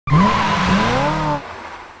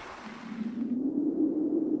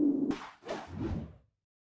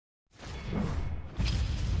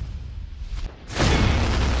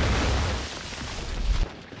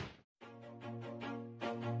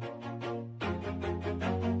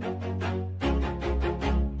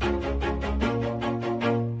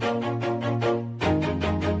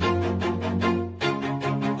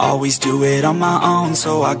Always do it on my own,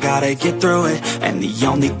 so I gotta get through it. And the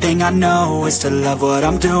only thing I know is to love what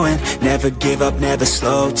I'm doing. Never give up, never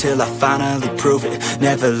slow, till I finally prove it.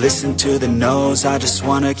 Never listen to the no's, I just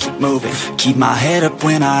wanna keep moving. Keep my head up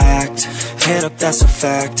when I act, head up, that's a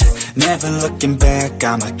fact. Never looking back,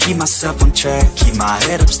 I'ma keep myself on track. Keep my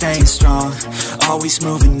head up, staying strong, always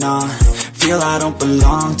moving on. Feel I don't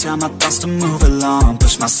belong, tell my thoughts to move along.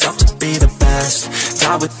 Push myself to be the best,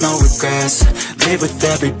 die with no regrets. Live with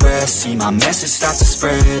every breath, see my message start to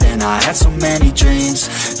spread. And I had so many dreams,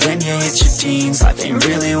 then you hit your teens. Life ain't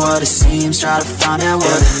really what it seems, try to find out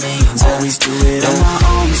what it means. Always do it on my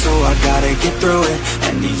own, so I gotta get through it.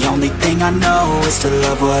 And the only thing I know is to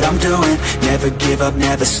love what I'm doing. Never give up,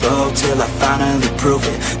 never slow, till I finally prove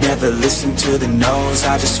it. Never listen to the no's,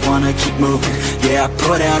 I just wanna keep moving. Yeah, I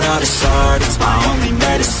put out all this art, it's my only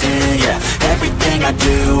medicine. Yeah, everything I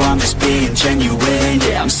do, I'm just being genuine.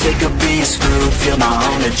 Yeah, I'm sick of being screwed, feel my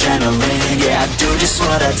own adrenaline. Yeah, I do just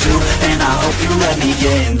what I do, and I hope you let me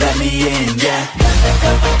in, yeah.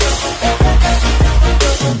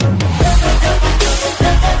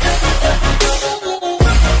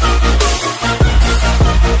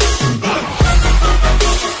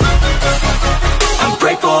 I'm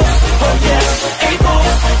grateful, oh yeah, able,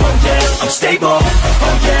 oh yeah, I'm stable,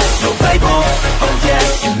 oh yeah, no label, oh yeah,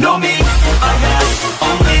 you know me, I have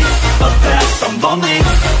only a path, I'm lonely,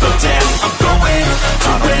 but damn, I'm going to win.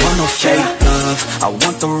 I want no fake love, I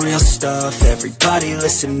want the real stuff. Everybody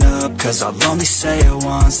listen up, cause I'll only say it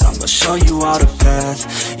once. I'm gonna show you all the path,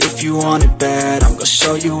 if you want it bad. I'm gonna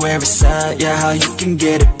show you where it's at, yeah, how you can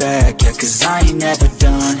get it back. Yeah, cause I ain't never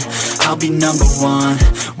done, I'll be number one.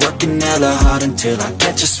 Working hella hard until I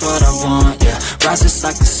get just what I want, yeah. Rises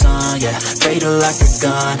like the sun, yeah, fatal like a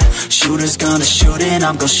gun. Shooter's gonna shoot and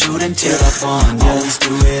I'm gonna shoot until I won, yeah. Always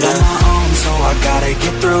do it on my own, so I gotta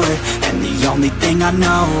get through it. And the only thing I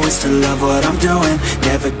know is to love what I'm doing.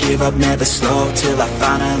 Never give up, never slow, till I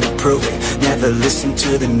finally prove it. Never listen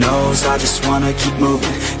to the no's, I just wanna keep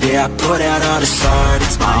moving. Yeah, I put out all this art,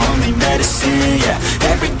 it's my only medicine. Yeah,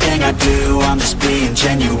 everything I do, I'm just being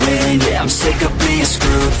genuine. Yeah, I'm sick of being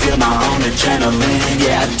screwed, feel my own adrenaline.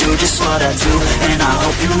 Yeah, I do just what I do, and I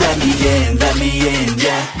hope you let me in,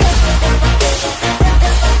 yeah.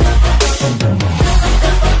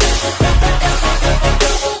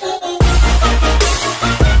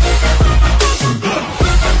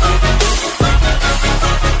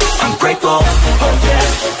 I'm grateful, oh yeah,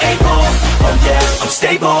 able, oh yeah, I'm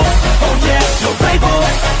stable, oh yeah, no label,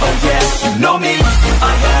 oh yeah, you know me,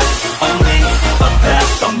 I have only a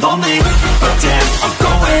path, I'm lonely, but damn, I'm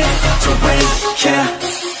going to win, yeah.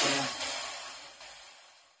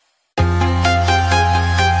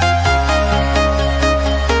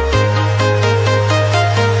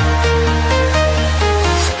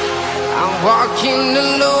 Walking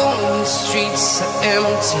alone, the streets are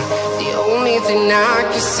empty. The only thing I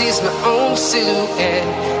can see is my own silhouette.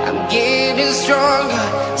 I'm getting stronger,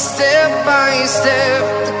 step by step.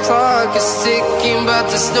 The clock is ticking, but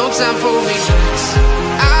there's no time for me.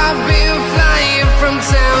 I've been flying from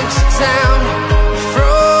town to town,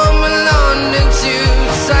 from London to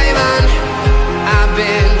Taiwan. I've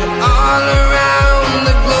been all around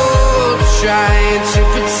the globe, trying to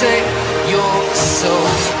protect your soul.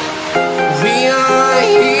 We are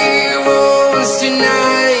heroes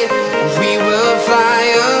tonight, we will fly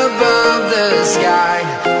above the sky.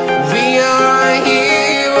 We are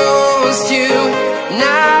heroes tonight,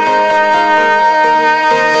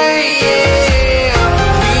 yeah.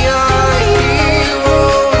 We are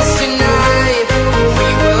heroes tonight, we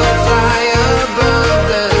will fly above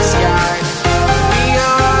the sky. We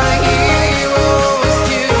are heroes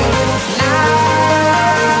tonight, yeah.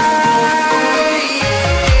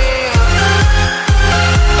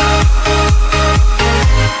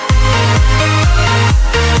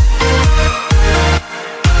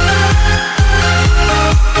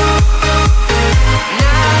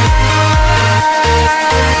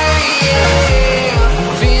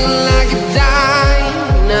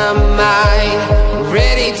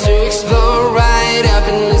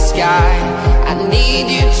 I need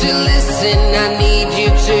you to listen, I need you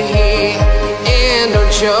to hear, and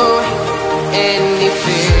don't show